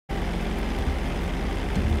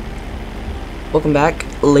Welcome back,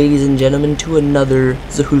 ladies and gentlemen, to another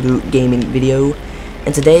Zahulu gaming video.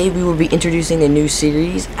 And today we will be introducing a new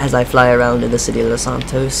series as I fly around in the city of Los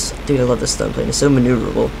Santos. Dude, I love this stunt plane, it's so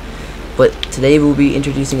maneuverable. But today we'll be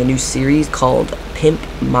introducing a new series called Pimp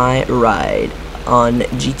My Ride on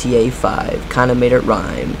GTA 5. Kinda made it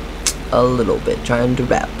rhyme a little bit, trying to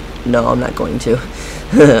rap. No, I'm not going to.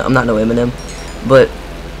 I'm not no Eminem. But,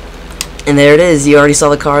 and there it is, you already saw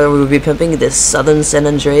the car that we will be pimping, this Southern San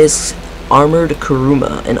Andreas armored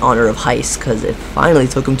Karuma in honor of Heist, because it finally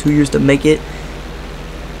took them 2 years to make it.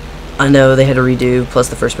 I know they had to redo, plus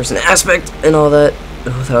the first person aspect and all that.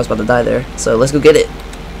 Oh, I thought I was about to die there. So let's go get it.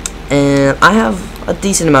 And I have a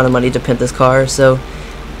decent amount of money to pimp this car, so,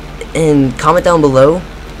 and comment down below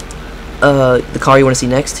the car you want to see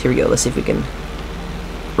next. Here we go, let's see if we can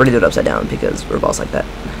really do it upside down because we're boss like that.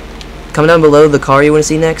 Comment down below the car you want to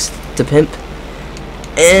see next to pimp.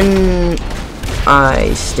 And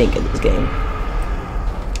I stink at this game.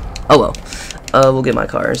 Oh well. We'll get my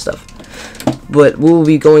car and stuff. But we'll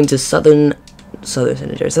be going to Southern San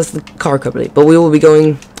Andreas. That's the car company. But we will be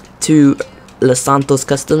going to Los Santos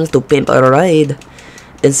Customs to pimp a ride.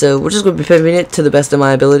 And so we're just going to be pimping it to the best of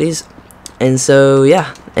my abilities. And so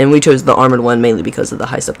yeah. And we chose the armored one mainly because of the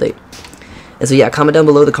heist update. And so yeah, comment down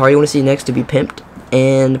below the car you want to see next to be pimped.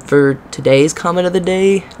 And for today's comment of the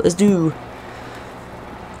day, let's do...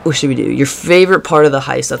 What should we do? Your favorite part of the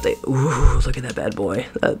heist update. Ooh, look at that bad boy.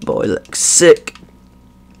 That boy looks sick.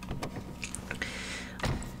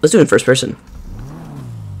 Let's do it in first person.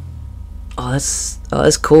 Oh,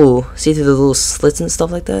 that's cool. See through the little slits and stuff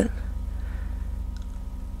like that?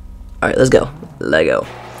 Alright, let's go. Let go.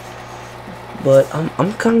 But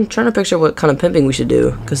I'm kind of trying to picture what kind of pimping we should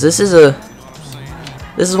do. Because this is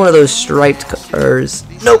one of those striped cars.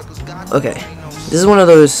 Nope. Okay. This is one of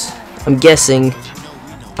those, I'm guessing,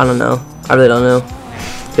 I don't know. I really don't know.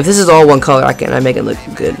 If this is all one color, I make it look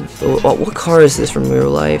good. But what car is this from real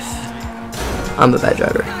life? I'm a bad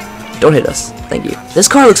driver. Don't hit us. Thank you. This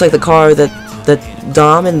car looks like the car that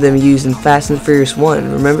Dom and them used in Fast and Furious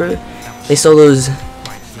 1. Remember? They sold those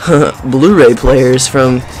Blu-ray players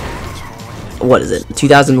from, what is it,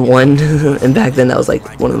 2001? And back then that was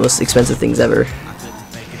like one of the most expensive things ever.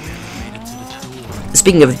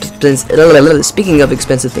 Speaking of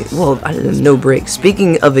expensive things, well, I didn't know break.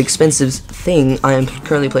 Speaking of expensive thing, I am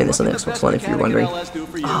currently playing this on the Xbox One, if you're wondering.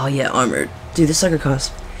 Oh yeah, armored. Dude, this sucker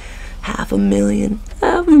costs $500,000.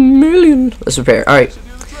 $500,000. Let's prepare. All right.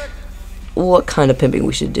 What kind of pimping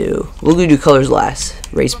we should do? We'll do colors last.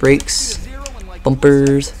 Race brakes,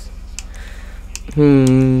 bumpers.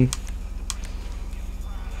 I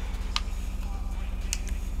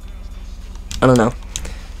don't know.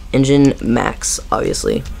 Engine max,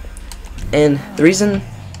 obviously. And the reason,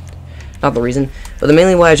 not the reason, but the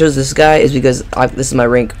mainly why I chose this guy is because this is my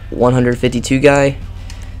rank 152 guy,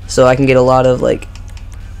 so I can get a lot of, like,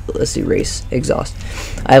 let's do race exhaust.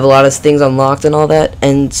 I have a lot of things unlocked and all that.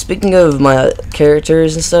 And speaking of my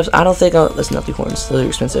characters and stuff, I don't think let's not do horns, those are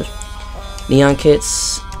expensive. Neon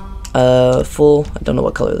kits, full, I don't know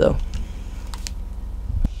what color though.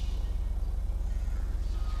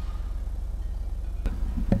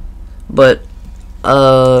 But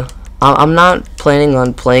I'm not planning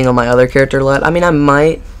on playing on my other character a lot. I mean, I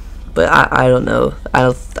might, but I don't know. I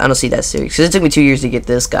don't see that serious, because it took me 2 years to get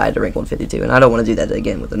this guy to rank 152, and I don't want to do that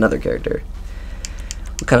again with another character.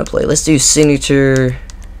 What kind of play? Let's do signature.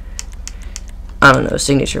 I don't know,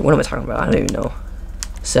 signature. What am I talking about? I don't even know.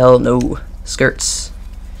 Sell, no. Skirts.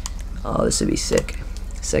 Oh, this would be sick.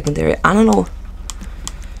 Secondary. I don't know.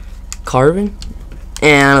 Carbon.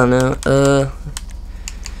 I don't know.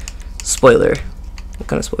 Spoiler. What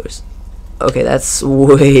kind of spoilers? Okay, that's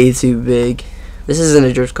way too big. This isn't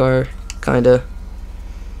a drift car, kinda.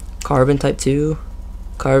 Carbon type 2.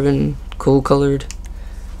 Carbon, cool colored.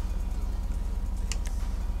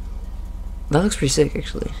 That looks pretty sick,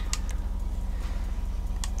 actually.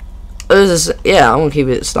 Yeah, I want to keep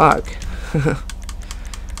it stock.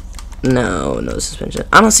 No suspension.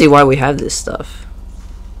 I don't see why we have this stuff.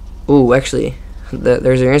 Ooh, actually,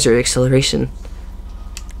 there's your answer. Acceleration.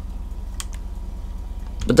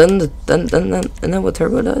 But isn't that what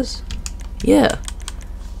turbo does? Yeah,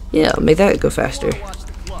 make that go faster.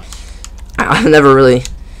 I've never really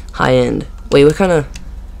high end. Wait, what kind of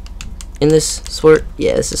in this sport?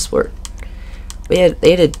 Yeah, this is sport. They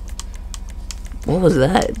added. What was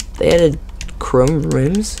that? They added chrome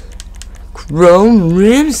rims. Chrome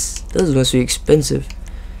rims. Those must be expensive.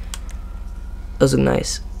 Those look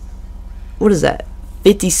nice. What is that?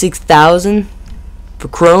 56,000. For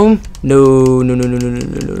chrome? No, not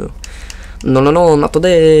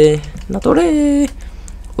today. Not today.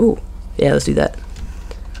 Oh, yeah, let's do that.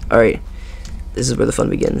 Alright. This is where the fun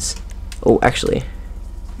begins. Oh, actually,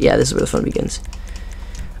 yeah, this is where the fun begins.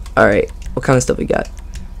 Alright, what kind of stuff we got?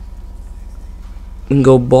 We can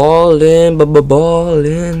go ballin',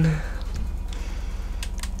 ballin'.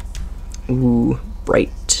 Ooh,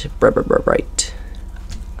 bright. Bright.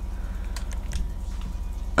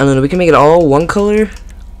 I don't know, we can make it all one color.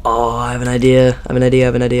 Oh, I have an idea.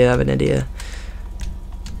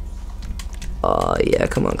 Yeah,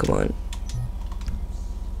 come on.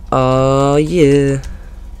 Yeah.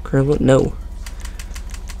 No.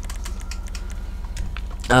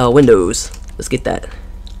 Windows. Let's get that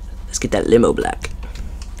limo black.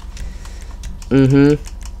 Gonna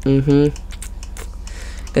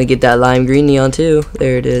get that lime green neon too.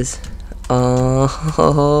 There it is.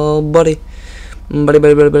 Oh, buddy.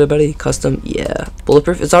 Custom. Yeah.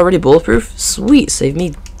 Bulletproof. It's already bulletproof. Sweet. Save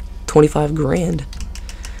me 25 grand.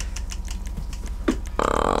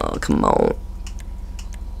 Come on.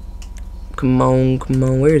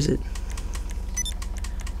 Where is it?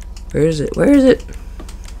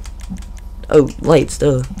 Oh, lights,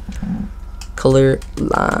 duh. Color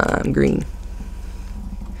lime green.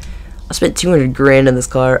 I spent 200 grand in this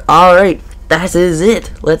car. All right, that is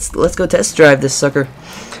it. Let's go test drive this sucker.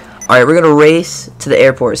 All right, we're gonna race to the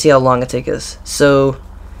airport. See how long it takes us. So,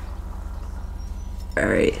 all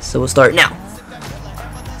right, so we'll start now.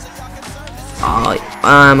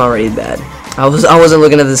 I'm already bad. I wasn't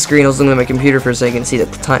looking at the screen. I was looking at my computer for a second to see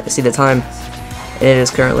the time, and it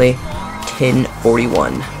is currently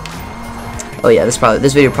 10:41. Oh yeah, this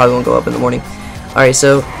video probably won't go up in the morning. All right,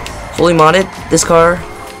 so fully modded. This car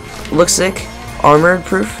looks sick. Armored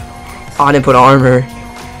proof. Oh, I didn't put armor.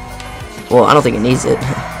 Well, I don't think it needs it.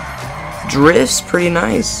 Drifts pretty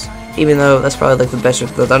nice, even though that's probably like the best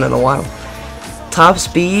drift I've done in a while. Top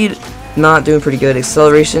speed, not doing pretty good.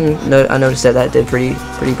 Acceleration, no, I noticed that did pretty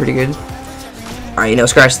good. Alright, you know,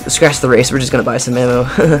 scratch the race. We're just gonna buy some ammo.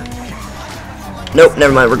 Nope,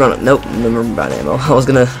 never mind. Nope, never mind ammo. I was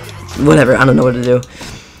gonna, whatever. I don't know what to do.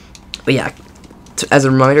 But yeah, as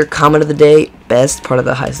a reminder, comment of the day, best part of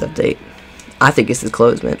the heist update. I think it's the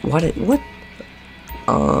clothes, man. What?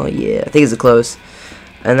 Oh yeah, I think it's the clothes.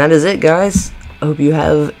 And that is it, guys. I hope you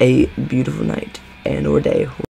have a beautiful night and or day.